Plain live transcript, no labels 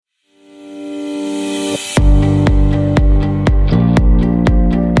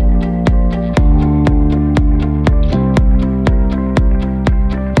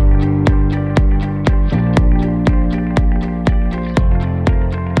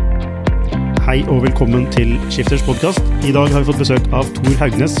Hei og velkommen til Skifters podcast. I dag har vi fått besøk av Tor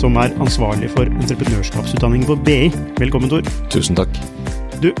Haugnes, som ansvarlig for entreprenørskapsutdanningen på BI. Velkommen, Tor. Tusen takk.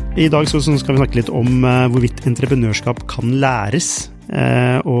 I dag skal vi snakke litt om hvorvidt entreprenørskap kan læres,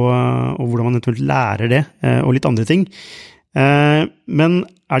 og hvordan man eventuelt lærer det, og litt andre ting. Men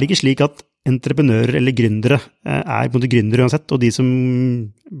det ikke slik at entreprenører eller gründere på en måte gründere uansett, og de som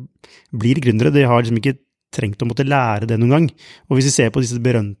blir gründere, de har liksom ikke trengt å måtte lære det noen gang. Og hvis vi ser på disse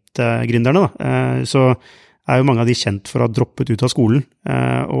berømte gründerne, så jo mange av de kjent for å ha droppet ut av skolen,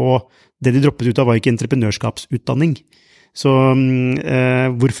 og det de droppet ut av var ikke entreprenørskapsutdanning. Så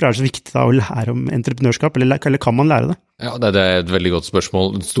hvorfor det så viktig da å lære om entreprenørskap, eller kan man lære det? Ja, det et veldig godt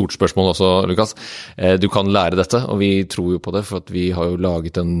spørsmål, et stort spørsmål også, Lukas. Du kan lære dette, og vi tror jo på det, for at vi har jo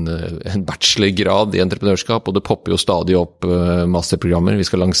laget en bachelorgrad i entreprenørskap, og det popper jo stadig opp masterprogrammer. Vi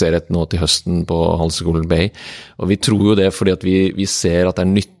skal lansere et nå til høsten på Handelshøyskolen BI, og vi tror jo det fordi at vi ser at det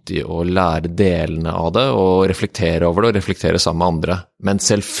nyttig å lære delene av det, og reflektere over det, og reflektere sammen med andre. Men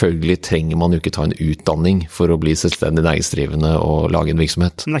selvfølgelig trenger man jo ikke ta en utdanning for å bli selvstendig næringsdrivende og lage en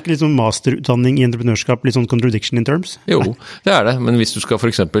virksomhet. Men det ikke litt sånn masterutdanning i entreprenørskap, litt sånn contradiction in terms? Jo, det det, men hvis du skal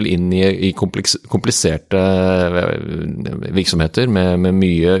for eksempel inn i kompliserte virksomheter med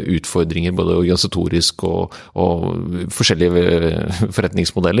mye utfordringer, både organisatorisk og forskjellige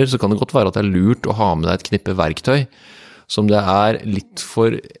forretningsmodeller, så kan det godt være at det lurt å ha med deg et knippe verktøy, som det litt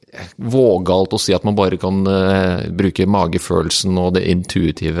for vågalt å si at man bare kan bruke magefølelsen og det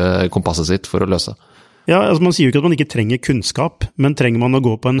intuitive kompasset sitt for å løse. Ja, altså man sier jo ikke at man ikke trenger kunnskap, men trenger man å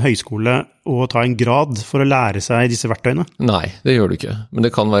gå på en høyskole og ta en grad for å lære seg disse verktøyene? Nei, det gjør du ikke, men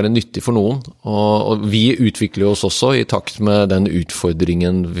det kan være nyttig for noen, og vi utvikler oss også i takt med den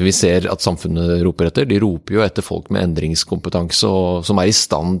utfordringen vi ser at samfunnet roper etter. De roper jo etter folk med endringskompetanse, og som i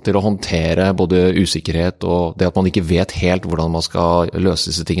stand til å håndtere både usikkerhet og det at man ikke vet helt hvordan man skal løse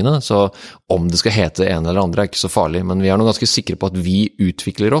disse tingene, så om det skal hete en eller andre ikke så farlig, men vi nå ganske sikre på at vi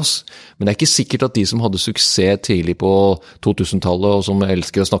utvikler oss. Men det ikke sikkert at de som hadde suksess tidlig på 2000-tallet, og som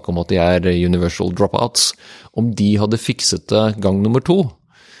elsker å snakke om at de universal dropouts, om de hadde fikset det gang nummer 2.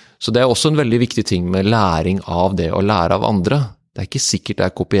 Så det også en veldig viktig ting med læring av det, og lære av andre. Det ikke sikkert det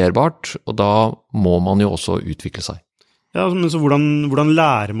kopierbart, og da må man jo også utvikle seg. Ja, men så hvordan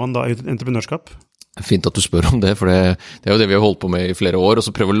lærer man da entreprenørskap? Fint at du spør om det, for det jo det vi har holdt på med i flere år, og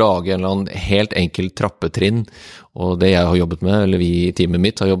så prøve å lage en eller annen helt enkel trappetrinn, og det jeg har jobbet med, eller vi i teamet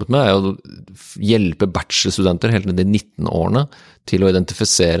mitt har jobbet med, å hjelpe bachelorstudenter helt ned i 19-årene til å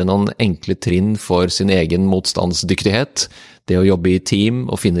identifisere noen enkle trinn for sin egen motstandsdyktighet, det å jobbe i team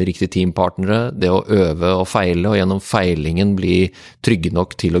og finne riktige teampartnere, det å øve og feile, og gjennom feilingen bli trygge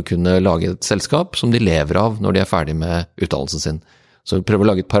nok til å kunne lage et selskap som de lever av når de ferdig med utdannelsen sin. Så vi prøver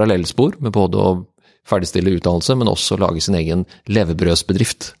å lage et parallellspor med både å ferdigstille utdannelse, men også lage sin egen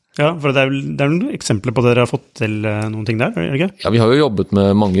levebrødsbedrift. Ja, for det noen eksempler på at dere har fått til noen ting der, det ikke? Ja, vi har jo jobbet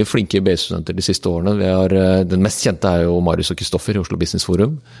med mange flinke BI-studenter de siste årene. Den mest kjente jo Marius og Kristoffer i Oslo Business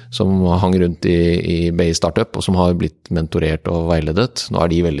Forum, som hang rundt i BI Startup, og som har blitt mentorert og veiledet. Nå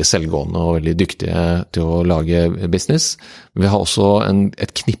de veldig selvgående og veldig dyktige til å lage business. Vi har også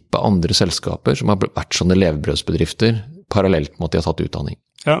et knippe andre selskaper som har vært sånne levebrødsbedrifter, parallelt med at de har tatt utdanning.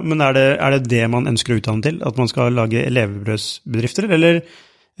 Ja, men det det man ønsker å utdanne til? At man skal lage levebrødsbedrifter, eller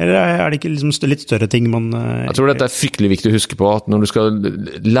det ikke liksom litt større ting man... Jeg tror dette fryktelig viktig å huske på, at når du skal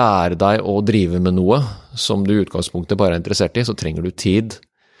lære deg å drive med noe som du i utgangspunktet bare interessert i, så trenger du tid.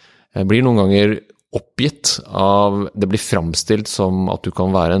 Det blir noen ganger oppgitt av, det blir fremstilt som at du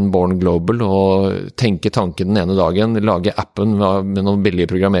kan være en born global og tenke tanken den ene dagen, lage appen med noen billige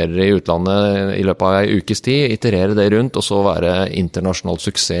programmerere i utlandet i løpet av en ukes tid, iterere det rundt, og så være internasjonal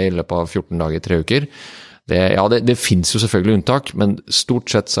suksess i løpet av 14 dager, 3 uker. Det finnes jo selvfølgelig unntak, men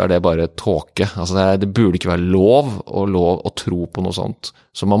stort sett så det bare tåke. Altså det burde ikke være lov å tro på noe sånt.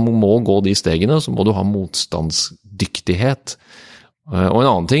 Så man må gå de stegene, så må du ha motstandsdyktighet. Og en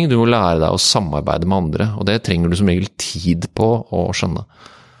annen ting, du må lære deg å samarbeide med andre, og det trenger du som regel tid på å skjønne.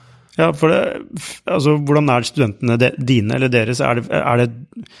 Ja, for hvordan studentene dine eller deres?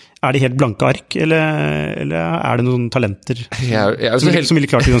 De helt blanke ark, eller det noen talenter som ville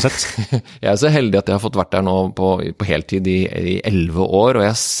klart uansett? Jeg så heldig at jeg har fått vært der nå på heltid i 11 år, og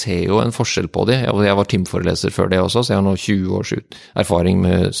jeg ser jo en forskjell på dem. Jeg var teamforeleser før det også, så jeg har nå 20 års erfaring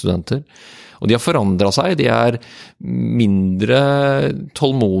med studenter. Og de har forandret seg, de mindre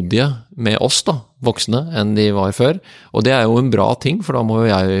tålmodige med oss voksne enn de var før. Og det jo en bra ting, for da må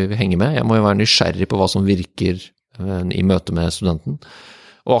jo jeg henge med. Jeg må jo være nysgjerrig på hva som virker i møte med studenten.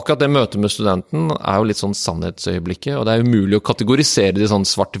 Og akkurat det møtet med studenten jo litt sånn sannhetsøyeblikket, og det umulig å kategorisere det sånn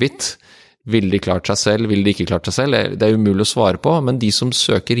svart-hvitt. Vil de klart seg selv, vil de ikke klart seg selv? Det umulig å svare på, men de som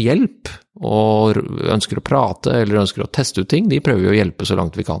søker hjelp, og ønsker å prate eller ønsker å teste ut ting, de prøver vi å hjelpe så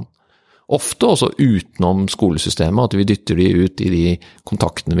langt vi kan. Ofte også utenom skolesystemet, at vi dytter de ut i de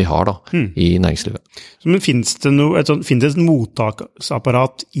kontaktene vi har da, i næringslivet. Men finnes det et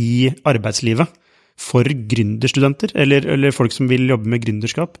mottaksapparat i arbeidslivet for gründerstudenter, eller folk som vil jobbe med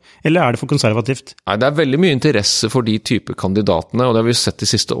gründerskap, eller er det for konservativt? Nei, det er veldig mye interesse for de type kandidatene, og det har vi sett de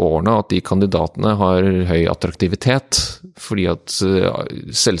siste årene, at de kandidatene har høy attraktivitet, fordi at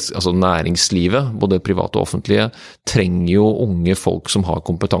altså næringslivet, både private og offentlige, trenger jo unge folk som har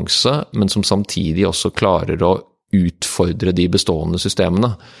kompetanse, men som samtidig også klarer å utfordre de bestående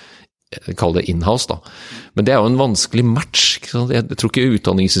systemene. Jeg kaller det in-house da. Men det er jo en vanskelig match. Jeg tror ikke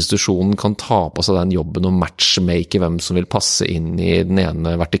utdanningsinstitusjonen kan ta på seg den jobben og matchmake hvem som vil passe inn i den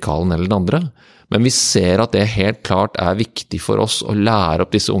ene vertikalen eller den andre. Men vi ser at det helt klart er viktig for oss å lære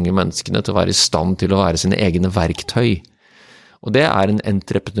opp disse unge menneskene til å være i stand til å være sine egne verktøy. Og det er en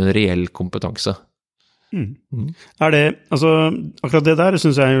entreprenøriell kompetanse. Er det, altså akkurat det der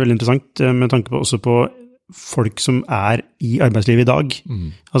synes jeg er veldig interessant med tanke på også på folk som er i arbeidslivet i dag,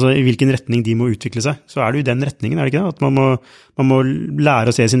 altså i hvilken retning de må utvikle seg, så er det jo i den retningen, er det ikke det? At man må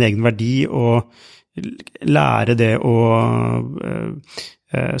lære å se sin egen verdi og lære det å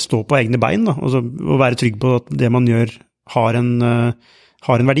stå på egne bein, da, altså, og være trygg på at det man gjør har en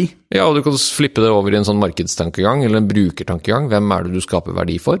verdi. Ja, og du kan flippe det over i en sånn markedstankegang, eller en brukertankegang. Hvem er det du skaper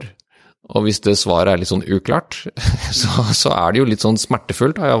verdi for? Og hvis det svaret er litt sånn uklart, så er det jo litt sånn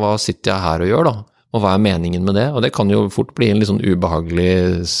smertefullt. Ja, hva sitter jeg her og gjør da? Og hva er meningen med det? Og det kan jo fort bli en litt sånn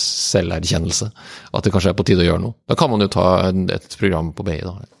ubehagelig selverkjennelse, at det kanskje er på tide å gjøre noe. Da kan man jo ta et program på BI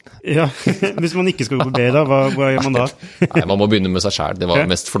da. Ja, hvis man ikke skal gå på BI da, hva gjør man da? Nei, man må begynne med seg selv, det var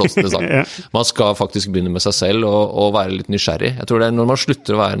mest flåsete sagt. Man skal faktisk begynne med seg selv og være litt nysgjerrig. Jeg tror det er når man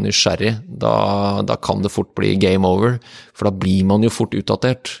slutter å være nysgjerrig, da kan det fort bli game over, for da blir man jo fort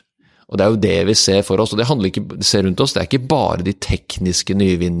utdatert. Og det er jo det vi ser for oss, og det handler ikke, ser rundt oss, det er ikke bare de tekniske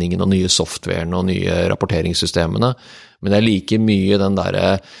nyvinningene og nye softwarene og nye rapporteringssystemene, men det er like mye den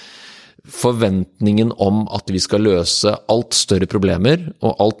der forventningen om at vi skal løse alt større problemer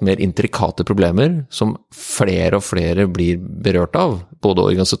og alt mer intrikate problemer som flere og flere blir berørt av, både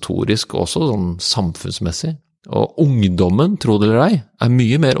organisatorisk og også sånn samfunnsmessig. Og ungdommen, tro det eller ei, er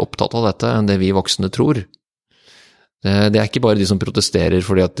mye mer opptatt av dette enn det vi voksne tror. Det er ikke bare de som protesterer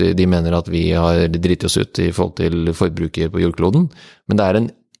fordi at de mener at vi har dritt oss ut i forhold til forbruker på jordkloden, men det er en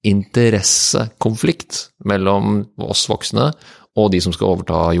interessekonflikt mellom oss voksne og de som skal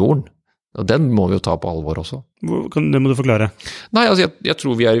overta jorden. Og den må vi jo ta på alvor også. Det må du forklare. Nei, altså jeg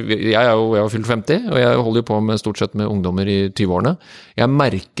tror jeg har fylt 50, og jeg holder jo på med stort sett med ungdommer i 20-årene. Jeg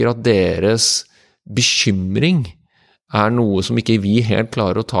merker at deres bekymring er noe som ikke vi helt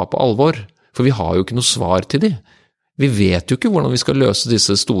klarer å ta på alvor, for vi har jo ikke noe svar til de. Vi vet jo ikke hvordan vi skal løse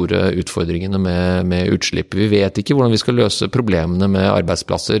disse store utfordringene med utslipp. Vi vet ikke hvordan vi skal løse problemene med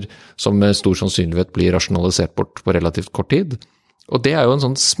arbeidsplasser som med stor sannsynlighet blir rasjonalisert bort på relativt kort tid. Og det er jo en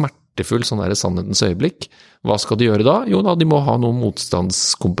sånn smertefull sånn der sannhetens øyeblikk. Hva skal de gjøre da? Jo da, de må ha noe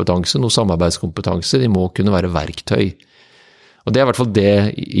motstandskompetanse, noe samarbeidskompetanse, de må kunne være verktøy. Og det er i hvert fall det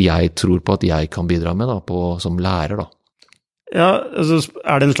jeg tror på at jeg kan bidra med da, som lærer da. Ja, altså,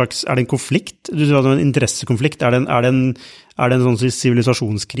 er det en konflikt? Du sa det var en interessekonflikt. Er det en sånn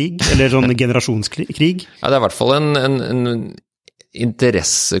sivilisasjonskrig, eller sånn generasjonskrig? Ja, det er i hvert fall en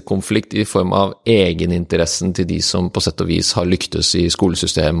interessekonflikt i form av egeninteressen til de som på sett og vis har lyktes i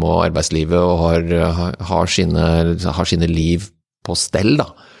skolesystemet og arbeidslivet og har sine liv på stell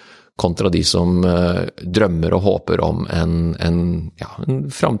da. Kontra de som drømmer og håper om en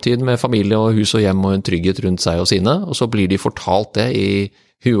fremtid med familie og hus og hjem og en trygghet rundt seg og sine, og så blir de fortalt det i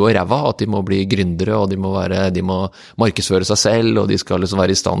huet og ræva, at de må bli gründere, og de må markedsføre seg selv, og de skal liksom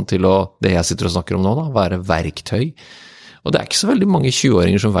være i stand til det jeg sitter og snakker om nå da, være verktøy. Og det er ikke så veldig mange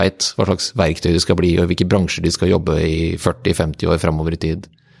 20-åringer som vet hva slags verktøy de skal bli, og hvilke bransjer de skal jobbe i 40-50 år fremover i tid.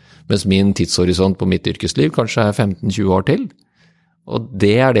 Mens min tidshorisont på mitt yrkesliv kanskje er 15-20 år til. Og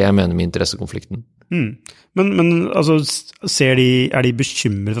det er det jeg mener med interessekonflikten. Men altså, er de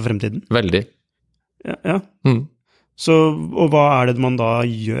bekymret for fremtiden? Veldig. Ja. Så, og hva er det man da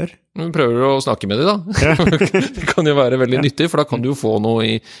gjør? Vi prøver å snakke med dem da. Det kan jo være veldig nyttig, for da kan du jo få noe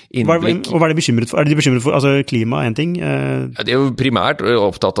i innblikk. Og hva er de bekymret for? Er de bekymret for, altså klima er en ting? Ja, de er jo primært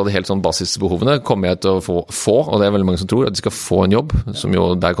opptatt av de helt sånn basisbehovene, kommer jeg til å få, og det er veldig mange som tror at de skal få en jobb, som jo,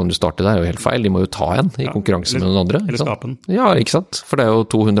 der kan du starte, det er jo helt feil, de må jo ta en i konkurranse med noen andre. Eller skape den. Ja, ikke sant? For det er jo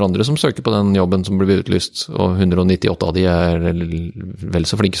 200 andre som søker på den jobben som blir utlyst, og 198 av de er vel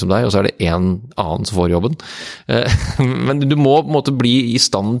så flinke som deg, og så er det en annen som får jobben. Men du må på en måte bli i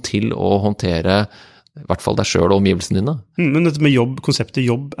stand til å håndtere i hvert fall deg selv og omgivelsene dine. Men dette med jobb, konseptet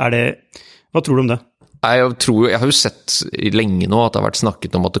jobb, er det Hva tror du om det? Jeg har jo sett lenge nå at det har vært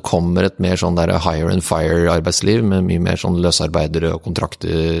snakket om at det kommer et mer sånn der hire and fire arbeidsliv, med mye mer sånn løsarbeidere og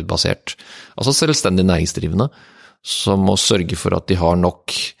kontrakter basert. Altså selvstendig næringsdrivende, som må sørge for at de har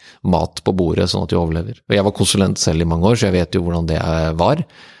nok mat på bordet sånn at de overlever. Og jeg var konsulent selv i mange år, så jeg vet jo hvordan det var.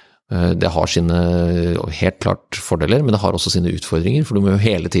 Det har sine helt klart fordeler, men det har også sine utfordringer, for du må jo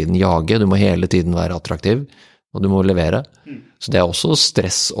hele tiden jage, du må hele tiden være attraktiv, og du må levere. Så det er også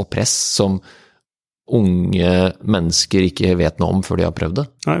stress og press som unge mennesker ikke vet noe om før de har prøvd det.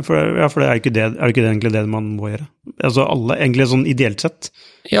 Nei, for det er ikke det egentlig det man må gjøre? Altså alle, egentlig sånn ideelt sett?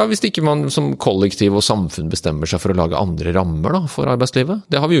 Ja, hvis ikke man som kollektiv og samfunn bestemmer seg for å lage andre rammer da, for arbeidslivet.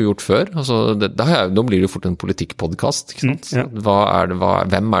 Det har vi jo gjort før. Altså, nå blir det jo fort en politikkpodcast, ikke sant? Ja.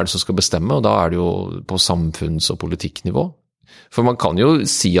 Hvem er det som skal bestemme? Og da er det jo på samfunns- og politikknivå. For man kan jo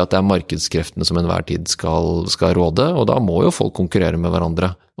si at det er markedskreftene som enhver tid skal råde, og da må jo folk konkurrere med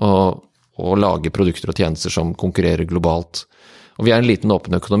hverandre. Og lage produkter og tjenester som konkurrerer globalt. Og vi er en liten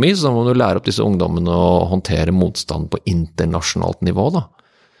åpen økonomi, så da må du lære opp disse ungdommene å håndtere motstand på internasjonalt nivå, da.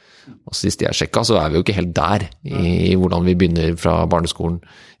 Og sist jeg sjekket, så er vi jo ikke helt der i hvordan vi begynner fra barneskolen.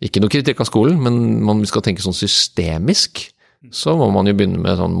 Ikke noe kritikk av skolen, men man skal tenke sånn systemisk, så må man jo begynne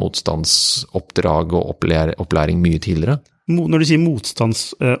med sånn motstandsoppdrag og opplæring mye tidligere. Når du sier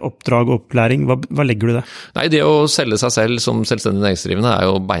motstandsoppdrag og opplæring, hva legger du i det? Nei, det å selge seg selv som selvstendig næringsdrivende er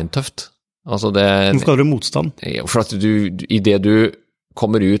jo beintøft. Altså Hvorfor kaller du motstand? For at i det du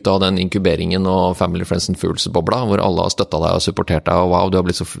kommer ut av den inkuberingen og Family, Friends and Fools-bobla, hvor alle har støttet deg og supportert deg, og wow, du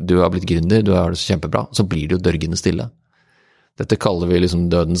har blitt gründer, du har det så kjempebra, så blir det jo dørgende stille. Dette kaller vi liksom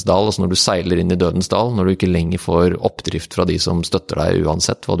dødens dal, altså når du seiler inn i dødens dal, når du ikke lenger får oppdrift fra de som støtter deg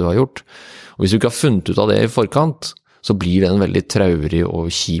uansett hva du har gjort. Og hvis du ikke har funnet ut av det i forkant, så blir det en veldig traurig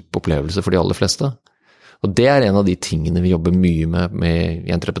og kjip opplevelse for de aller fleste. Og det er en av de tingene vi jobber mye med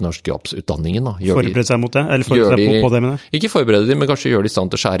i entreprenørskapsutdanningen. Forberede seg mot det? Eller forberede seg på det med det? Ikke forberede dem, men kanskje gjøre de i stand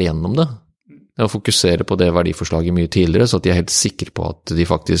til å skjære gjennom det. Og fokusere på det verdiforslaget mye tidligere, så at de er helt sikre på at de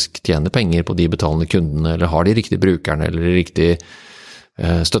faktisk tjener penger på de betalende kundene, eller har de riktige brukerne, eller de riktige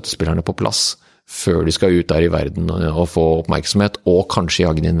støttespillerne på plass, før de skal ut der i verden og få oppmerksomhet, og kanskje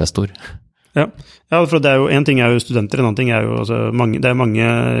jage en investor. Ja, for det er jo, en ting er jo studenter, en annen ting er jo, altså, det er mange,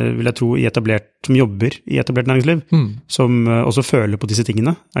 vil jeg tro, som jobber i etablert næringsliv, som også føler på disse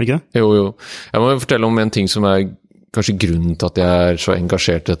tingene, er det ikke det? Jo. Jeg må fortelle om en ting som er kanskje grunnen til at jeg er så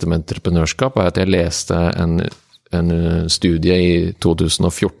engasjert i dette med entreprenørskap, er at jeg leste en studie i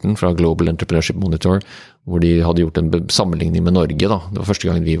 2014 fra Global Entrepreneurship Monitor, hvor de hadde gjort en sammenligning med Norge da. Det var første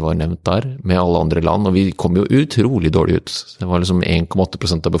gang vi var nevnt der, med alle andre land, og vi kom jo utrolig dårlig ut. Det var liksom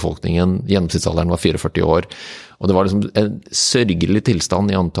 1,8% av befolkningen, gjennomsnittsalderen var 44 år, og det var liksom en sørgelig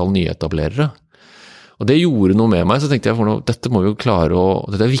tilstand i antall nyetablerere. Og det gjorde noe med meg, så tenkte jeg, dette må vi jo klare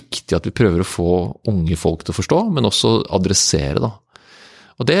dette er viktig at vi prøver å få unge folk til å forstå, men også adressere da.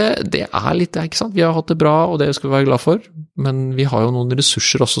 Og det er litt, ikke sant? Vi har hatt det bra, og det skal vi være glad for, men vi har jo noen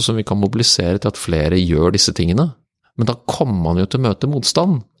ressurser også som vi kan mobilisere til at flere gjør disse tingene. Men da kommer man jo til å møte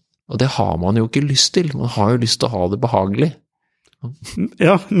motstand, og det har man jo ikke lyst til. Man har jo lyst til å ha det behagelig.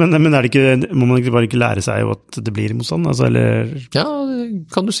 Ja, men er det ikke, må man bare ikke lære seg at det blir motstand, altså, eller? Ja, det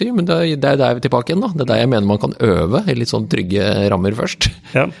kan du si, men det er der vi er tilbake igjen da. Det er der jeg mener man kan øve i litt sånn trygge rammer først.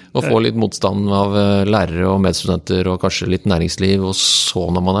 Ja. Og få litt motstand av lærere og medstudenter og kanskje litt næringsliv, og så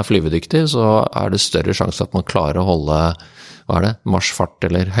når man er flyvedyktig, så er det større sjanse at man klarer å holde, marsjfart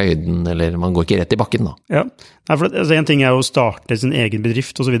eller høyden, eller man går ikke rett i bakken da. Ja, for en ting er jo å starte sin egen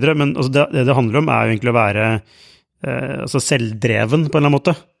bedrift og så videre, men altså, det handler om er jo egentlig å være selvdreven på en eller annen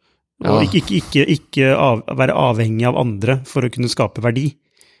måte, og ikke være avhengig av andre for å kunne skape verdi.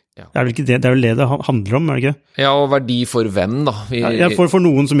 Ja. Det er vel det handler om, er det ikke? Ja, og verdi for hvem da? For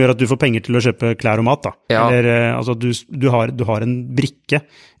noen som gjør at du får penger til å kjøpe klær og mat da. Ja. Eller altså, du har en brikke.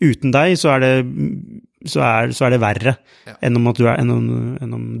 Uten deg så er det verre enn om du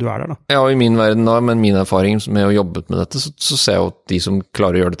er der da. Ja, og i min verden da, men min erfaring med å jobbe med dette, så ser jeg jo at de som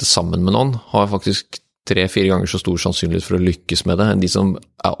klarer å gjøre dette sammen med noen, har faktisk 3-4 ganger så stor sannsynlighet for å lykkes med det enn de som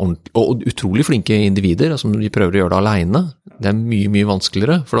er og utrolig flinke individer, som de prøver å gjøre det alene. Det er mye, mye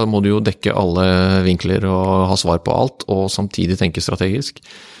vanskeligere, for da må du jo dekke alle vinkler og ha svar på alt, og samtidig tenke strategisk,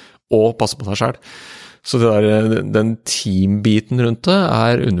 og passe på deg selv. Så den teambiten rundt det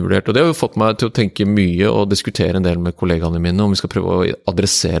er undervurdert, og det har jo fått meg til å tenke mye og diskutere en del med kollegaene mine, om vi skal prøve å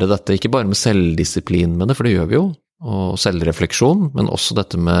adressere dette, ikke bare med selvdisiplin med det, for det gjør vi jo, og selvrefleksjon, men også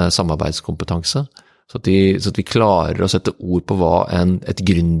dette med samarbeidskompetanse. Så at vi klarer å sette ord på hva et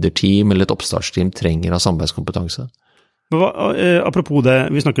gründerteam eller et oppstartsteam trenger av samarbeidskompetanse. Apropos det,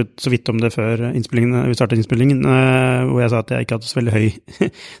 vi snakket så vidt om det før vi startet innspillingen, hvor jeg sa at jeg ikke hadde så veldig høy,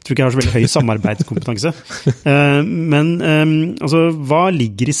 tror ikke jeg har så veldig høy samarbeidskompetanse. Men altså, hva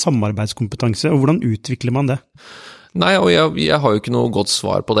ligger i samarbeidskompetanse, og hvordan utvikler man det? Nei, og jeg har jo ikke noe godt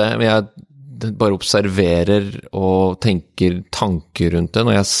svar på det, men jeg bare observerer og tenker tanker rundt det,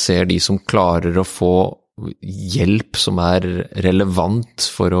 når jeg ser de som klarer å få hjelp som relevant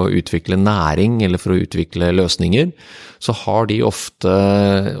for å utvikle næring eller for å utvikle løsninger, så har de ofte,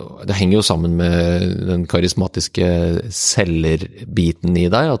 det henger jo sammen med den karismatiske selgerbiten i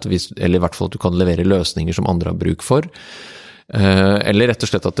deg, eller i hvert fall at du kan levere løsninger som andre har bruk for, eller rett og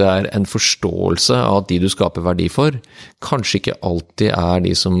slett at det en forståelse av at de du skaper verdi for, kanskje ikke alltid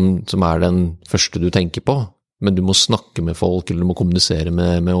de som den første du tenker på, men du må snakke med folk, eller du må kommunisere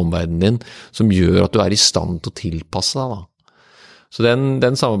med omverdenen din, som gjør at du i stand til å tilpasse deg, da. Så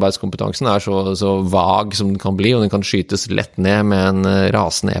den samarbeidskompetansen så vag som den kan bli, og den kan skytes lett ned med en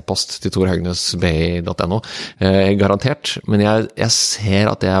rasende e-post til torhaugnesbi.no, garantert. Men jeg ser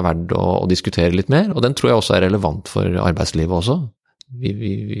at det verdt å diskutere litt mer, og den tror jeg også relevant for arbeidslivet også.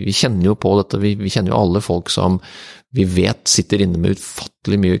 Vi kjenner jo på dette, vi kjenner jo alle folk som vi vet sitter inne med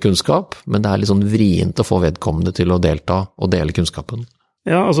utfattelig mye kunnskap, men det litt sånn vrient å få vedkommende til å delta og dele kunnskapen.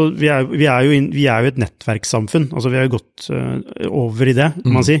 Ja, altså vi er jo et nettverkssamfunn, altså vi har jo gått over i det,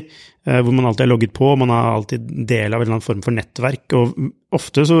 kan man si, hvor man alltid logget på, man alltid del av en eller annen form for nettverk, og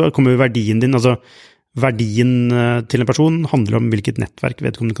ofte så kommer jo verdien din, altså verdien til en person handler om hvilket nettverk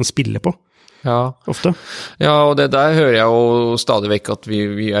vedkommende kan spille på. Ja. Ofte. Ja, og det der hører jeg jo stadig vekk at vi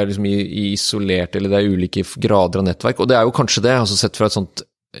liksom isolert, eller det ulike grader av nettverk, og det jo kanskje det, altså sett fra et sånt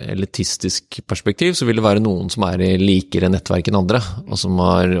elitistisk perspektiv, så vil det være noen som likere nettverk enn andre, og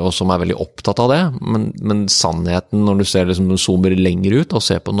som veldig opptatt av det, men sannheten, når du ser liksom, når du zoomer lenger ut og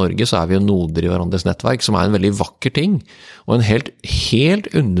ser på Norge, så vi jo noder i hverandres nettverk, som en veldig vakker ting, og en helt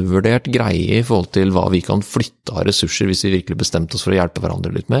undervurdert greie i forhold til hva vi kan flytte av ressurser hvis vi virkelig bestemte oss for å hjelpe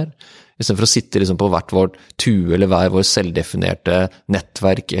hverandre litt mer. I stedet for å sitte liksom på hvert vårt tue eller hver vår selvdefinerte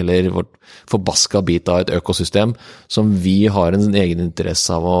nettverk eller vårt forbaska bit av et økosystem som vi har en egen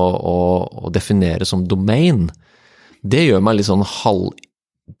interesse av å definere som domain. Det gjør meg litt sånn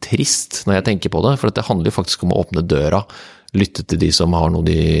halvtrist når jeg tenker på det, for det handler jo faktisk om å åpne døra, lytte til de som har noe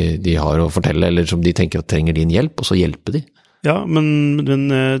de har å fortelle, eller som de tenker at trenger din hjelp, og så hjelpe de. Ja, men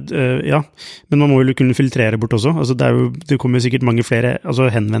man må jo kunne filtrere bort også. Altså det kommer jo sikkert mange flere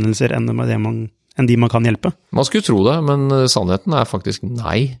henvendelser enn de man kan hjelpe. Man skulle tro det, men sannheten faktisk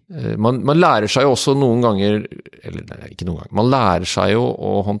nei. Man lærer seg jo også noen ganger, eller nei, ikke noen ganger, man lærer seg jo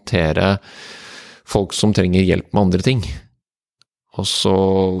å håndtere folk som trenger hjelp med andre ting. Og så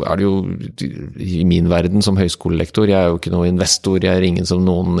det jo i min verden som høyskolelektor, jeg jo ikke noen investor, jeg ingen som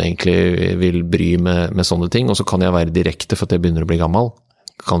noen egentlig vil bry med sånne ting, og så kan jeg være direkte for at jeg begynner å bli gammel,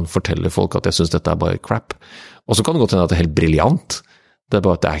 kan fortelle folk at jeg synes dette bare crap, og så kan det godt hende at det helt briljant, det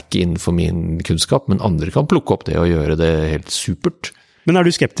bare at det ikke innenfor min kunnskap, men andre kan plukke opp det og gjøre det helt supert. Men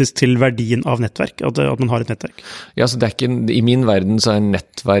du skeptisk til verdien av nettverk, at man har et nettverk? Ja, så det ikke, i min verden så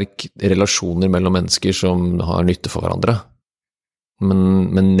nettverk relasjoner mellom mennesker som har nytte for hverandre. Men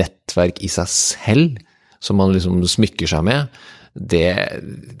nettverk i seg selv, som man liksom smykker seg med,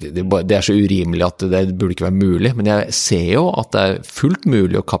 det så urimelig at det burde ikke være mulig. Men jeg ser jo at det fullt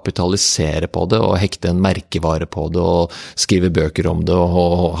mulig å kapitalisere på det, og hekte en merkevare på det, og skrive bøker om det,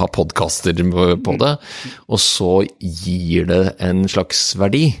 og ha podcaster på det, og så gir det en slags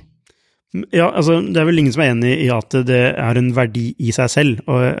verdi. Ja, altså det vel ingen som enig i at det en verdi i seg selv,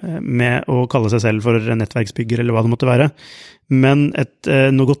 med å kalle seg selv for nettverksbygger eller hva det måtte være. Men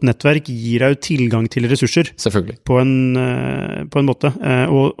noe godt nettverk gir deg jo tilgang til ressurser. Selvfølgelig. På en måte.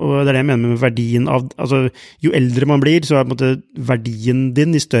 Og det det jeg mener med verdien av, altså jo eldre man blir, så på en måte verdien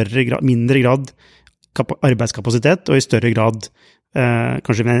din i mindre grad arbeidskapasitet, og i større grad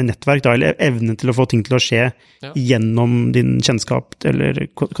kanskje med nettverk, da, eller evnen til å få ting til å skje gjennom din kjennskap eller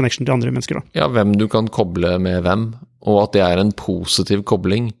connection til andre mennesker. Da. Ja, hvem du kan koble med hvem, og at det en positiv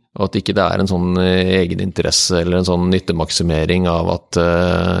kobling, og at ikke det en sånn egeninteresse eller en sånn nyttemaksimering av at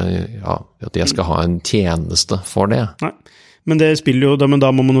jeg skal ha en tjeneste for det. Nei, men det spiller jo, men da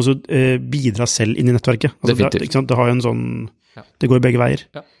må man også bidra selv inn i nettverket. Altså, definitivt. Ikke sant? Det har jo en sånn, det går begge veier.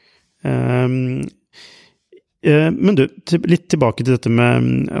 Ja. Men du, litt tilbake til dette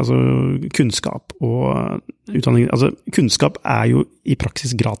med kunnskap og utdanning. Altså, kunnskap jo i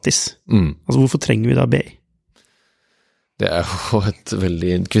praksis gratis. Altså, hvorfor trenger vi da BI? Det jo et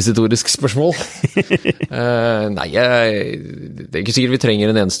veldig inkvisitorisk spørsmål. Nei, det ikke sikkert vi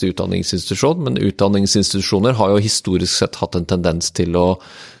trenger en eneste utdanningsinstitusjon, men utdanningsinstitusjoner har jo historisk sett hatt en tendens til å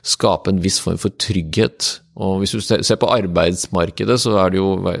skape en viss form for trygghet Og hvis du ser på arbeidsmarkedet, så det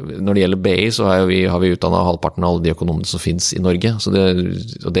jo, når det gjelder BI, så har vi utdannet halvparten av alle de økonomene som finnes i Norge. Så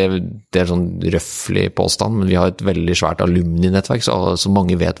det sånn røffelig påstand, men vi har et veldig svært alumni-nettverk, så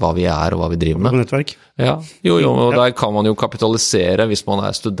mange vet hva vi og hva vi driver med. Nettverk? Ja, jo, og der kan man jo kapitalisere hvis man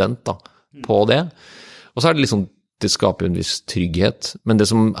student da, på det. Og så det liksom det skaper en viss trygghet, men det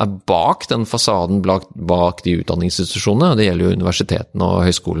som bak den fasaden, bak de utdanningsinstitusjonene, det gjelder jo universitetene og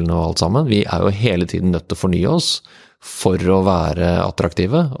høyskolene og alt sammen, vi jo hele tiden nødt til å fornye oss for å være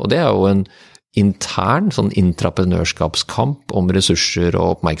attraktive, og det jo en intern sånn intraprenørskapskamp om ressurser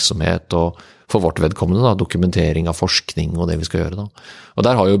og oppmerksomhet, og for vårt vedkommende da, dokumentering av forskning og det vi skal gjøre da. Og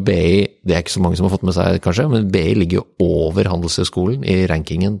der har jo BI, det ikke så mange som har fått med seg kanskje, men BI ligger jo over Handelshøyskolen i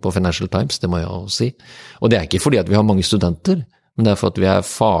rankingen på Financial Times, det må jeg jo si. Og det ikke fordi at vi har mange studenter, men det for at vi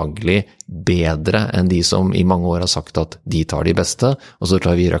faglig bedre enn de som i mange år har sagt at de tar de beste, og så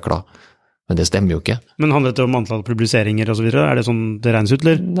tar vi røkla. Men det stemmer jo ikke. Men handler det om antall publiseringer og så videre? Det sånn det regnes ut,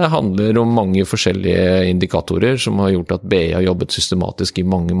 eller? Det handler om mange forskjellige indikatorer som har gjort at BI har jobbet systematisk i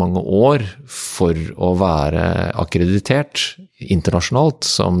mange, mange år for å være akkreditert internasjonalt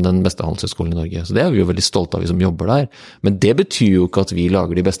som den beste handelshøyskolen i Norge. Så det vi jo veldig stolte av, vi som jobber der. Men det betyr jo ikke at vi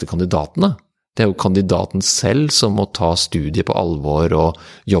lager de beste kandidatene. Det jo kandidaten selv som må ta studiet på alvor og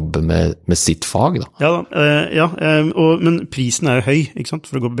jobbe med sitt fag da. Men prisen jo høy, ikke sant,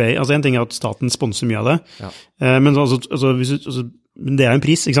 for å gå på BI. Altså en ting at staten sponser mye av det, men det jo en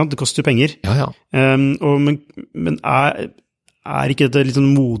pris, ikke sant, det koster jo penger. Men ikke dette litt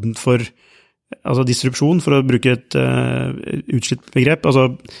sånn modent for distribusjon, for å bruke et utslitt begrep?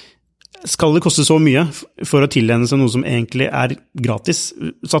 Altså, skal det koste så mye for å tilhende seg noe som egentlig gratis,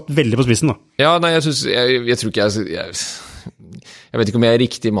 satt veldig på spissen da? Ja, nei, jeg tror ikke jeg vet ikke om jeg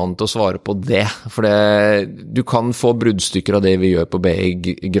riktig mann til å svare på det, for du kan få bruddstykker av det vi gjør på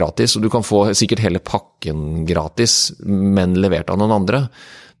BI gratis, og du kan få sikkert hele pakken gratis, men levert av noen andre.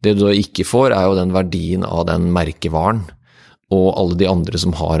 Det du ikke får jo den verdien av den merkevaren, og alle de andre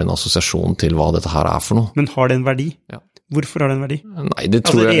som har en assosiasjon til hva dette her for noe. Men har det en verdi? Ja. Hvorfor har den verdi? Nei, det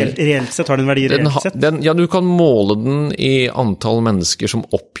tror jeg... Reelt sett har den verdi reelt sett? Ja, du kan måle den i antall mennesker som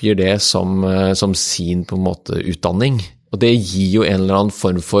oppgir det som sin på en måte utdanning. Og det gir jo en eller annen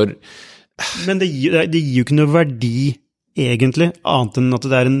form for... Men det gir jo ikke noe verdi egentlig, annet enn at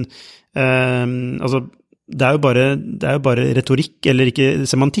det det jo bare retorikk, eller ikke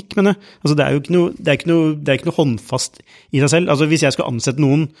semantikk, men det jo ikke noe håndfast i seg selv. Altså hvis jeg skal ansette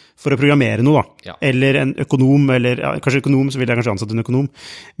noen for å programmere noe da, eller en økonom, eller kanskje økonom, så vil jeg kanskje ansette en økonom.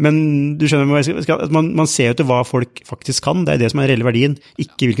 Men du skjønner, man ser jo til hva folk faktisk kan, det det som reelle verdien,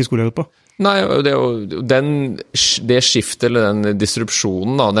 ikke hvilken skole jeg har gått på. Nei, det jo det skiftet, eller den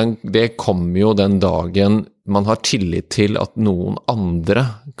distribusjonen da, det kommer jo den dagen man har tillit til at noen andre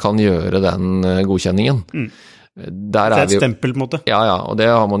kan gjøre den godkjenningen. Det et stempel på en måte. Ja, og det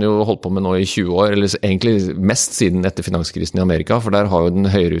har man jo holdt på med nå i 20 år, eller egentlig mest siden etter finanskrisen i Amerika, for der har jo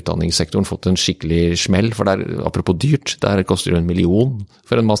den høyere utdanningssektoren fått en skikkelig smell, for der, apropos dyrt, der koster det 1 million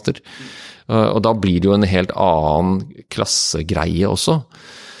for en master. Og da blir det jo en helt annen klassegreie også.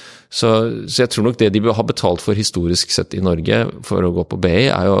 Så jeg tror nok det de har betalt for historisk sett i Norge for å gå på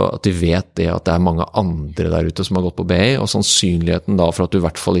BI, jo at de vet det at det mange andre der ute som har gått på BI, og sannsynligheten da for at du i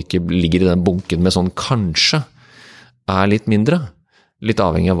hvert fall ikke ligger i den bunken med sånn kanskje, litt mindre. Litt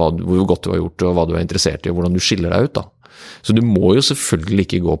avhengig av hvor godt du har gjort, og hva du interessert i, og hvordan du skiller deg ut da. Så du må jo selvfølgelig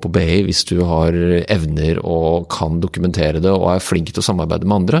ikke gå på BI hvis du har evner og kan dokumentere det, og flink til å samarbeide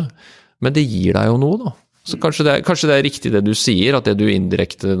med andre. Men det gir deg jo noe da. Så kanskje det riktig det du sier, at det du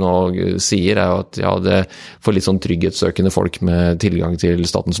indirekte nå sier at det for litt sånn trygghetssøkende folk med tilgang til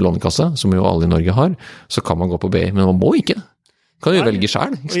statens lånekasse, som jo alle i Norge har, så kan man gå på BI, men man må ikke. Kan jo velge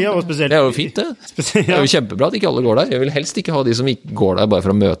selv. Ja, det jo fint det. Det jo kjempebra at ikke alle går der. Jeg vil helst ikke ha de som ikke går der bare for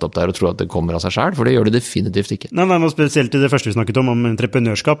å møte opp der og tro at det kommer av seg selv, for det gjør det definitivt ikke. Nei, men spesielt i det første vi snakket om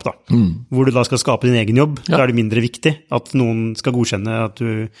entreprenørskap da, hvor du da skal skape din egen jobb, da det mindre viktig at noen skal godkjenne at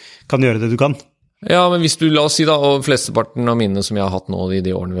du kan gjøre det du kan. Ja, men hvis du, la oss si da, og flesteparten av mine som jeg har hatt nå i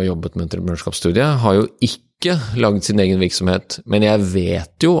de årene vi har jobbet med entreprenørskapsstudiet, har jo ikke laget sin egen virksomhet, men jeg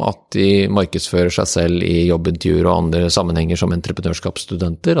vet jo at de markedsfører seg selv i jobbintervjuer og andre sammenhenger som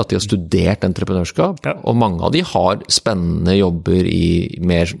entreprenørskapsstudenter, at de har studert entreprenørskap, og mange av de har spennende jobber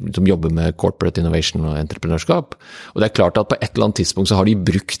som jobber med corporate innovation og entreprenørskap, og det klart at på et eller annet tidspunkt så har de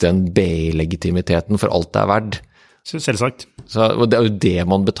brukt den BI-legitimiteten for alt det verdt. Selvsagt. Så det jo det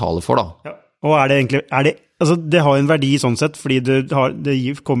man betaler for da. Ja. Og det har en verdi sånn sett, fordi du får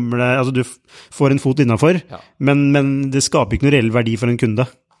en fot innenfor, men det skaper ikke noe reell verdi for en kunde.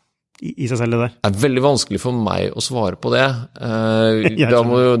 i seg selv det der? Det veldig vanskelig for meg å svare på det. Da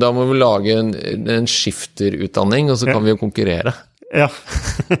må vi lage en skifterutdanning, og så kan vi jo konkurrere. Ja,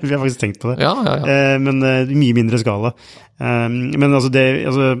 vi har faktisk tenkt på det. Ja. Men mye mindre skala. Men altså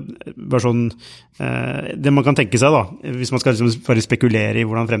bare sånn, det man kan tenke seg da, hvis man skal liksom bare spekulere i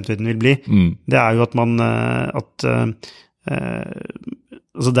hvordan fremtiden vil bli, det jo at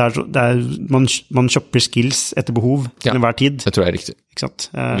man shopper skills etter behov til enhver tid. Det tror jeg riktig. Ikke sant?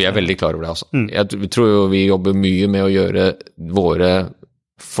 Vi veldig klar over det, altså. Jeg tror jo vi jobber mye med å gjøre våre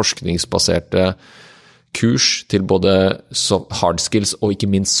forskningsbaserte kurs til både hard skills og ikke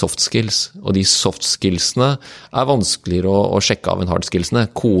minst soft skills. Og de soft skillsene vanskeligere å sjekke av enn hard skillsene.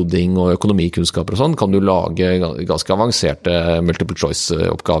 Koding og økonomikunnskaper og sånn kan du lage ganske avanserte multiple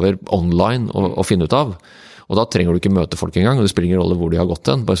choice-oppgaver online og finne ut av. Og da trenger du ikke møte folk engang, og det spiller ingen rolle hvor de har gått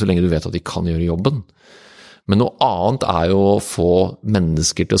den, bare så lenge du vet at de kan gjøre jobben. Men noe annet jo å få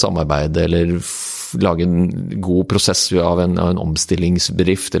mennesker til å samarbeide, eller lage en god prosess av en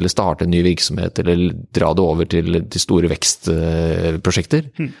omstillingsbedrift, eller starte en ny virksomhet, eller dra det over til store vekstprosjekter.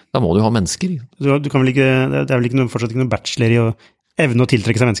 Da må du ha mennesker. Du kan vel ikke, det vel ikke fortsatt ikke noen bachelor i å evne å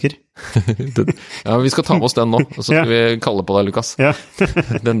tiltrekke seg mennesker? Ja, vi skal ta med oss den nå, og så skal vi kalle på deg, Lukas. Ja.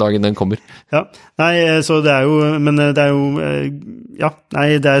 Den dagen den kommer. Ja, nei, så det jo, men det jo, ja, nei,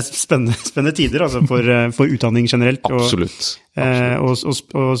 det spennende tider, altså, for utdanning generelt. Absolutt.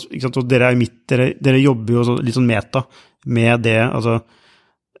 Ikke sant, og dere jobber jo litt sånn meta med det, altså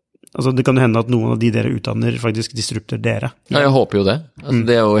det kan jo hende at noen av de dere utdanner faktisk disrupter dere. Ja, jeg håper jo det. Altså,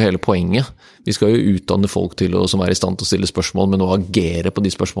 det jo hele poenget. Vi skal jo utdanne folk som i stand til å stille spørsmål, men å agere på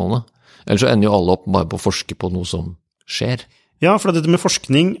de spørsmålene. Ellers så ender jo alle opp bare på å forske på noe som skjer. Ja, for dette med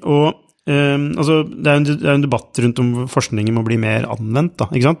forskning, og altså, det jo en debatt rundt om forskningen må bli mer anvendt, da,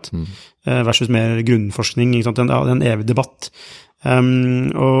 ikke sant? Versus mer grunnforskning, ikke sant? Det en evig debatt.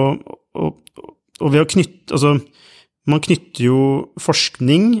 Og ved å knytte, altså, man knytter jo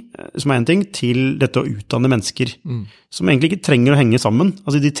forskning, som en ting, til dette å utdanne mennesker, som egentlig ikke trenger å henge sammen.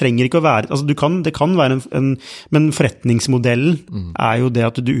 Altså, de trenger ikke å være, altså, det kan være men forretningsmodellen jo det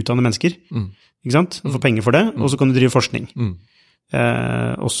at du utdanner mennesker, ikke sant? Du får penger for det, og så kan du drive forskning.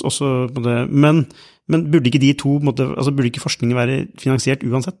 Men burde ikke de to, altså, burde ikke forskningen være finansiert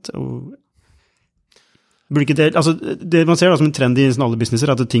uansett? Burde ikke det, altså, det man ser da som en trend i alle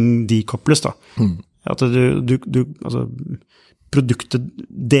businesser, at ting dekopples da. At altså, produktet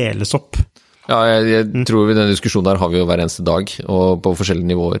deles opp. Ja, jeg tror den diskusjonen der har vi jo hver eneste dag, og på forskjellige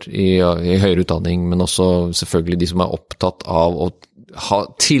nivåer i høyere utdanning, men også selvfølgelig de som opptatt av å ha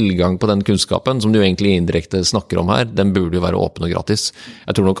tilgang på den kunnskapen, som du egentlig indirekte snakker om her, den burde jo være åpen og gratis.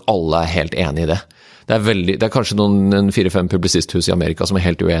 Jeg tror nok alle helt enige i det. Det kanskje noen 4-5 publisisthus i Amerika som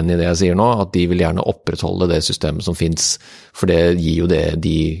helt uenige i det jeg sier nå, at de vil gjerne opprettholde det systemet som finnes, for det gir jo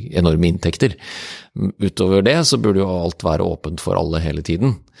de enorme inntekter. Utover det så burde jo alt være åpent for alle hele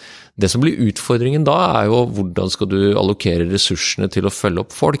tiden. Det som blir utfordringen da jo hvordan skal du allokere ressursene til å følge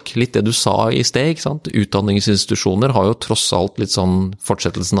opp folk. Litt det du sa i sted, ikke sant? Utdanningsinstitusjoner har jo tross alt litt sånn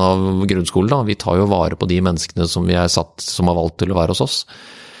fortsettelsen av grunnskolen da. Vi tar jo vare på de menneskene som vi som har valgt til å være hos oss.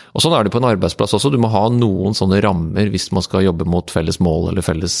 Og sånn det på en arbeidsplass også. Du må ha noen sånne rammer hvis man skal jobbe mot felles mål eller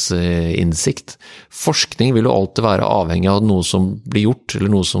felles innsikt. Forskning vil jo alltid være avhengig av noe som blir gjort,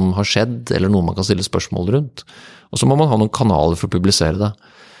 eller noe som har skjedd, eller noe man kan stille spørsmål rundt. Og så må man ha noen kanaler for å publisere det.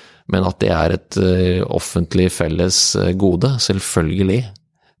 Men at det et offentlig felles gode, selvfølgelig.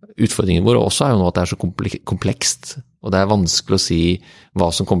 Utfordringen vår også jo nå at det så komplekst, og det vanskelig å si hva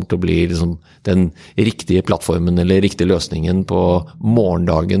som kommer til å bli liksom, den riktige plattformen eller riktige løsningen på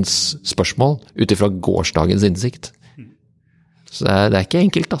morgendagens spørsmål ut ifra gårsdagens innsikt. Så det ikke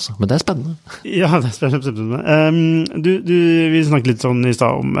enkelt, altså, men det spennende. Ja, det spennende. Vi snakket litt sånn i sted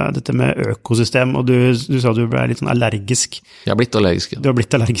om dette med økosystem, og du sa du ble litt sånn allergisk. Jeg har blitt allergisk. Du har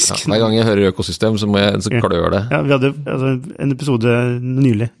blitt allergisk. Ja, hver gang jeg hører økosystem, så klør det. Ja, vi hadde en episode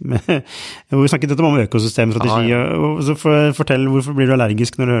nylig hvor vi snakket litt om økosystemstrategi, og så fortell hvorfor blir du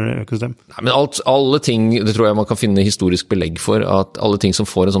allergisk når du hører økosystem? Nei, men alle ting, det tror jeg man kan finne historisk belegg for, at alle ting som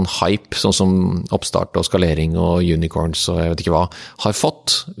får en sånn hype, sånn som oppstart og skalering og unicorns og jeg vet ikke hva, har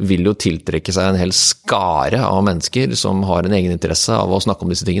fått, vil jo tiltrekke seg en hel skare av mennesker som har en egen interesse av å snakke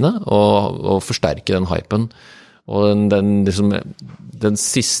om disse tingene, og forsterke den hypen. Og den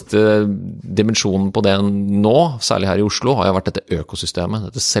siste dimensjonen på det nå, særlig her i Oslo, har jo vært dette økosystemet,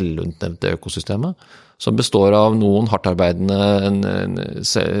 dette selvutnevnte økosystemet, som består av noen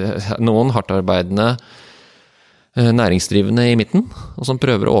hardtarbeidende næringsdrivende i midten, og som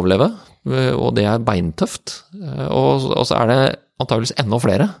prøver å overleve, og det beintøft. Og så det antageligvis enda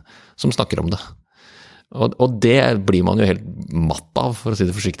flere som snakker om det. Og det blir man jo helt matt av, for å si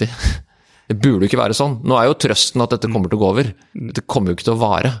det forsiktig. Det burde jo ikke være sånn. Nå jo trøsten at dette kommer til å gå over. Dette kommer jo ikke til å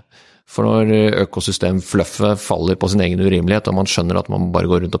vare. For når økosystemfluffet faller på sin egen urimelighet, og man skjønner at man bare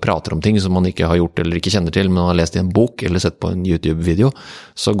går rundt og prater om ting som man ikke har gjort eller ikke kjenner til, men har lest i en bok eller sett på en YouTube-video,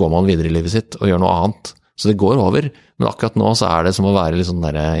 så går man videre i livet sitt og gjør noe annet. Så det går over, men akkurat nå så det som å være litt sånn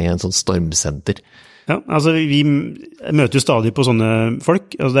der, i en sånn stormsenter. Ja, altså vi møter jo stadig på sånne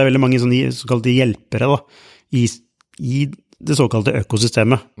folk, altså det veldig mange såkalte hjelpere da, i det såkalte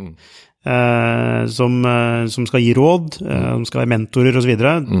økosystemet, som skal gi råd, som skal være mentorer og så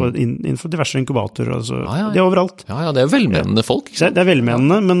videre, innenfor diverse inkubatorer, altså, det overalt. Ja, det velmenende folk. Det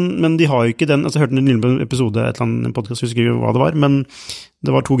velmenende, men de har jo ikke den, altså jeg hørte en lille episode, et eller annet podcast, jeg husker ikke hva det var, men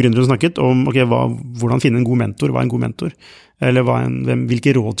det var 2 gründere som snakket om hvordan finne en god mentor, hva en god mentor, eller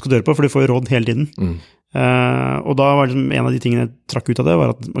hvilke råd skal du høre på, for du får jo råd hele tiden. Og da var liksom en av de tingene jeg trakk ut av det,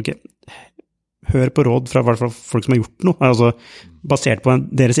 var at hør på råd fra folk som har gjort noe, altså basert på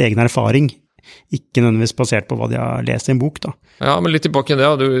deres egen erfaring, ikke nødvendigvis basert på hva de har lest i en bok da. Ja, men litt tilbake til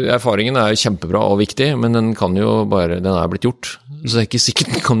det, erfaringen jo kjempebra og viktig, men den den blitt gjort, så det ikke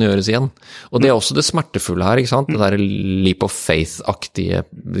sikkert den kan gjøres igjen. Og det også det smertefulle her, ikke sant? Det der leap of faith-aktige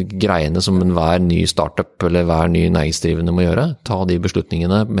greiene som hver ny startup eller hver ny næringsdrivende må gjøre. Ta de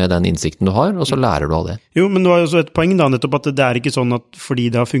beslutningene med den innsikten du har, og så lærer du av det. Jo, men det var jo så et poeng da, nettopp at det ikke sånn at fordi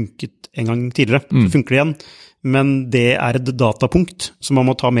det har funket en gang tidligere, så funker det igjen. Men det et datapunkt som man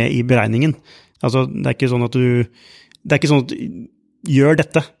må ta med i beregningen. Altså, det ikke sånn at du gjør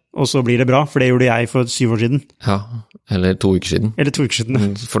dette, og så blir det bra, for det gjorde jeg for 7 år siden. Ja, eller 2 uker siden. Eller 2 uker siden,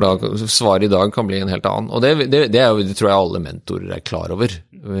 ja. For da, svaret i dag kan bli en helt annen. Og det tror jeg alle mentorer klar over.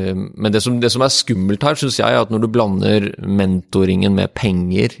 Men det som skummelt her, synes jeg, at når du blander mentoringen med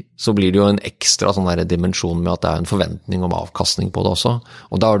penger, så blir det jo en ekstra sånn der dimensjon med at det en forventning om avkastning på det også.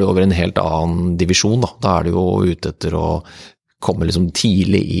 Og da det over en helt annen divisjon, da. Da det jo ute etter å komme liksom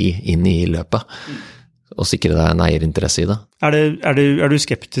tidlig inn i løpet. Og sikre deg en eierinteresse i det. Er du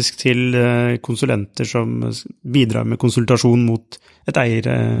skeptisk til konsulenter som bidrar med konsultasjon mot et eier?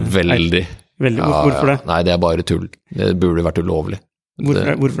 Veldig. Hvorfor det? Nei, det bare tull. Det burde vært ulovlig.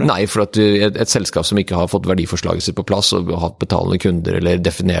 Hvorfor det? Nei, for at et selskap som ikke har fått verdiforslaget sitt på plass og har hatt betalende kunder eller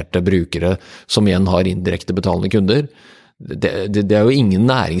definerte brukere som igjen har indirekte betalende kunder, det jo ingen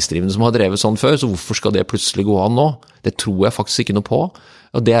næringsdrivende som har drevet sånn før, så hvorfor skal det plutselig gå an nå? Det tror jeg faktisk ikke noe på.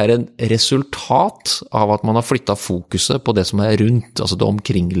 Og det en resultat av at man har flyttet fokuset på det som rundt, altså det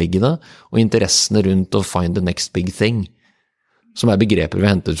omkringliggende, og interessene rundt å find the next big thing, som begreper vi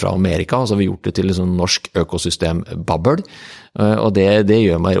har hentet fra Amerika, altså vi har gjort det til sånn norsk økosystem-babbel, og det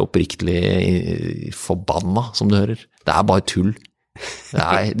gjør meg oppriktig forbanna, som du hører. Det bare tull.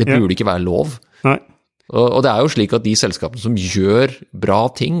 Det burde ikke være lov. Nei. Og det jo slik at de selskapene som gjør bra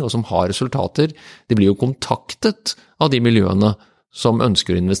ting, og som har resultater, de blir jo kontaktet av de miljøene som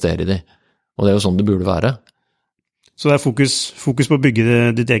ønsker å investere i de. Og det jo sånn det burde være. Så det fokus på å bygge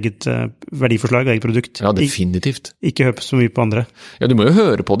ditt eget verdiforslag, eget produkt? Ja, definitivt. Ikke høre så mye på andre? Ja, du må jo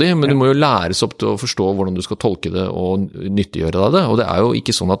høre på de, men du må jo læres opp til å forstå hvordan du skal tolke det og nyttiggjøre deg det. Og det jo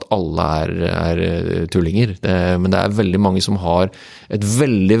ikke sånn at alle tullinger, men det veldig mange som har et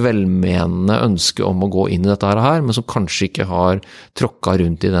veldig velmenende ønske om å gå inn i dette her, men som kanskje ikke har tråkket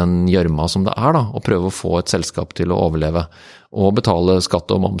rundt i den gjørma som det da, og prøve å få et selskap til å overleve. Og betale skatt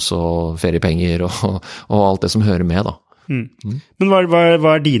og moms og feriepenger og alt det som hører med da. Men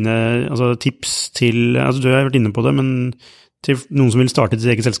hva dine tips til, du har vært inne på det, men til noen som vil starte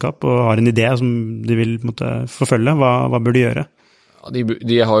sitt eget selskap og har en idé som de vil forfølge, hva bør de gjøre? Ja,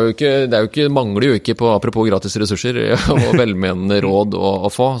 de har jo ikke, mangler jo ikke på, apropos gratis ressurser og velmenende råd å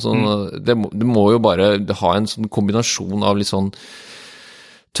få. Det må jo bare ha en sånn kombinasjon av litt sånn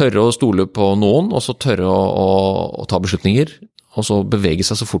tørre å stole på noen, og så tørre å ta beslutninger, og så bevege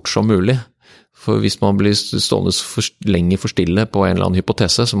seg så fort som mulig. For hvis man blir stående lenge for stille på en eller annen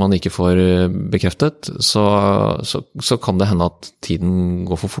hypotese som man ikke får bekreftet, så kan det hende at tiden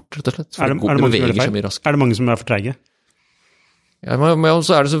går for fort, rett og slett. For det beveger seg mye raskt. Det mange som for treige? Ja, men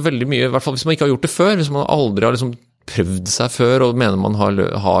så det så veldig mye, i hvert fall hvis man ikke har gjort det før, hvis man aldri har liksom prøvd seg før og mener man har,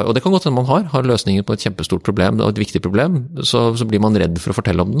 og det kan godt hende man har løsninger på et kjempestort problem og et viktig problem, så blir man redd for å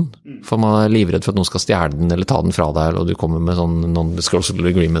fortelle om den. For man livredd for at noen skal stjele den eller ta den fra deg, og du kommer med sånn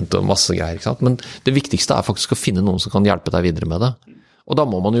non-disclosure agreement og masse greier, ikke sant? Men det viktigste faktisk å finne noen som kan hjelpe deg videre med det. Og da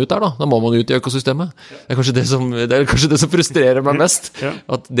må man ut der da. Da må man ut i økosystemet. Det kanskje det som frustrerer meg mest.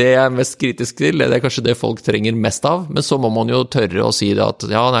 At det jeg mest kritisk til, det kanskje det folk trenger mest av. Men så må man jo tørre å si det at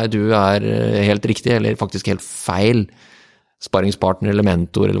ja, nei, du helt riktig, eller faktisk helt feil sparringspartner eller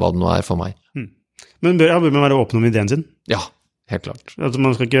mentor, eller hva det nå for meg. Men bør man være åpen om ideen sin? Ja, helt klart. Altså,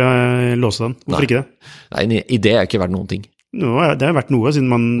 man skal ikke låse den. Hvorfor ikke det? Nei, en idé er ikke verdt noen ting. Det har vært noe, siden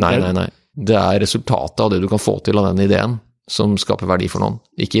man... Nei. Det er resultatet av det du kan få til av den ideen som skaper verdi for noen,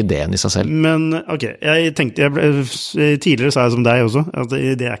 ikke ideen i seg selv. Men, ok, tidligere sa jeg som deg også, at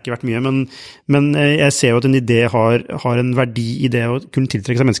idé er ikke verdt mye, men jeg ser jo at en idé har en verdi i det å kunne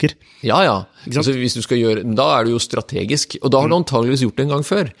tiltrekke seg mennesker. Ja. Altså, hvis du skal gjøre, da er du jo strategisk, og da har du antageligvis gjort det en gang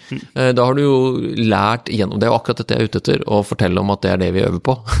før. Da har du jo lært gjennom, det er jo akkurat dette jeg er ute etter, å fortelle om at det er det vi øver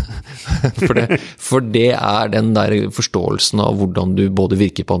på. for det er den der forståelsen av hvordan du både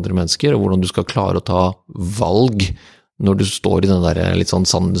virker på andre mennesker, og hvordan du skal klare å ta valg når du står i den der litt sånn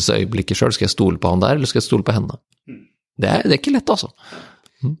sannhetsøyeblikket selv. Skal jeg stole på han der, eller skal jeg stole på henne? Det er ikke lett, altså.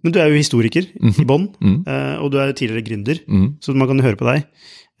 Men du er jo historiker i bånd, og du er jo tidligere gründer, så man kan høre på deg.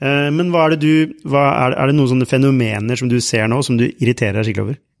 Men er det noen sånne fenomener som du ser nå, som du irriterer deg skikkelig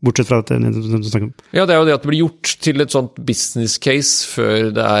over? Bortsett fra det du snakker om. Ja, det er jo det at det blir gjort til et sånt business case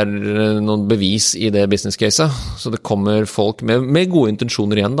før det er noen bevis i det business caset. Så det kommer folk med gode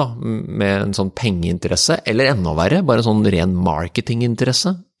intensjoner igjen da, med en sånn pengeinteresse, eller enda verre, bare en sånn ren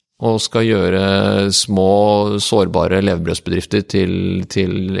marketinginteresse, og skal gjøre små, sårbare levebrødsbedrifter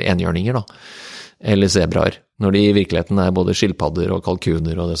til enhjørninger da, eller zebraer, når de i virkeligheten er både skilpadder og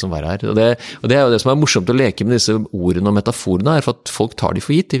kalkuner og det som er her. Og det er jo det som er morsomt å leke med disse ordene og metaforene her, for at folk tar de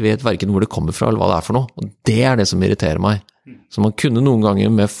for gitt, de vet hverken hvor det kommer fra eller hva det er for noe. Og det er det som irriterer meg. Så man kunne noen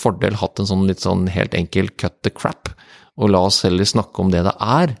ganger med fordel hatt en sånn litt sånn helt enkel cut the crap, og la oss heller snakke om det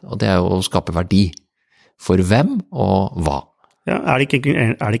er, og det er jo å skape verdi. For hvem og hva? Ja, er det ikke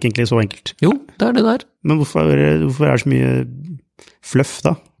egentlig så enkelt? Jo, det er det der. Men hvorfor er det så mye fluff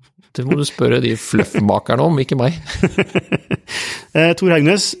da? Det må du spørre de fluffmakerne om, ikke meg. Tor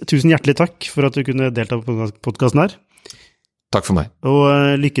Haugnes, tusen hjertelig takk for at du kunne delta på podcasten her. Takk for meg.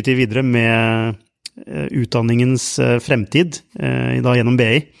 Og lykke til videre med utdanningens fremtid, da gjennom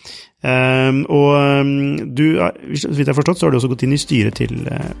BI. Du, så vidt jeg har forstått, så har du også gått inn i styret til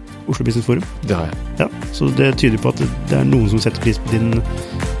Oslo Business Forum. Det har jeg. Ja, så det tyder på at det er noen som setter pris på din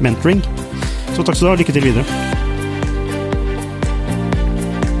mentoring. Så takk skal du ha, lykke til videre.